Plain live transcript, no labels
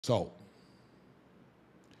So,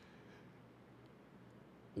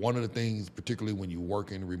 one of the things, particularly when you're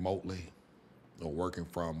working remotely or working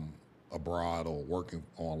from abroad or working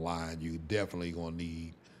online, you definitely gonna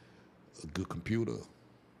need a good computer.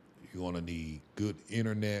 You're gonna need good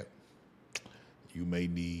internet. You may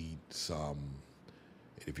need some,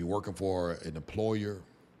 if you're working for an employer,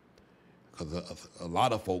 because a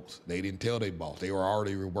lot of folks, they didn't tell their boss. They were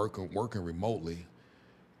already working remotely,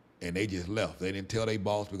 and they just left. They didn't tell their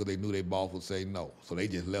boss because they knew their boss would say no, so they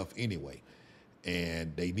just left anyway.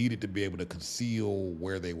 And they needed to be able to conceal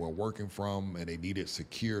where they were working from, and they needed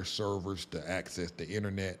secure servers to access the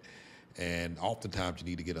internet. And oftentimes, you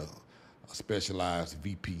need to get a specialized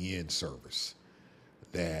VPN service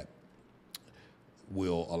that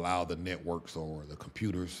will allow the networks or the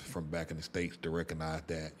computers from back in the States to recognize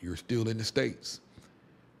that you're still in the States.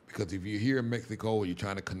 Because if you're here in Mexico and you're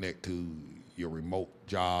trying to connect to your remote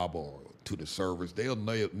job or to the servers, they'll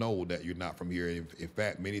know that you're not from here. In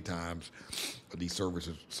fact, many times these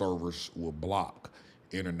servers will block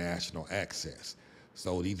international access.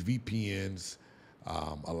 So these VPNs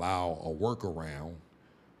allow a workaround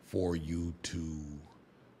for you to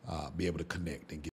be able to connect and get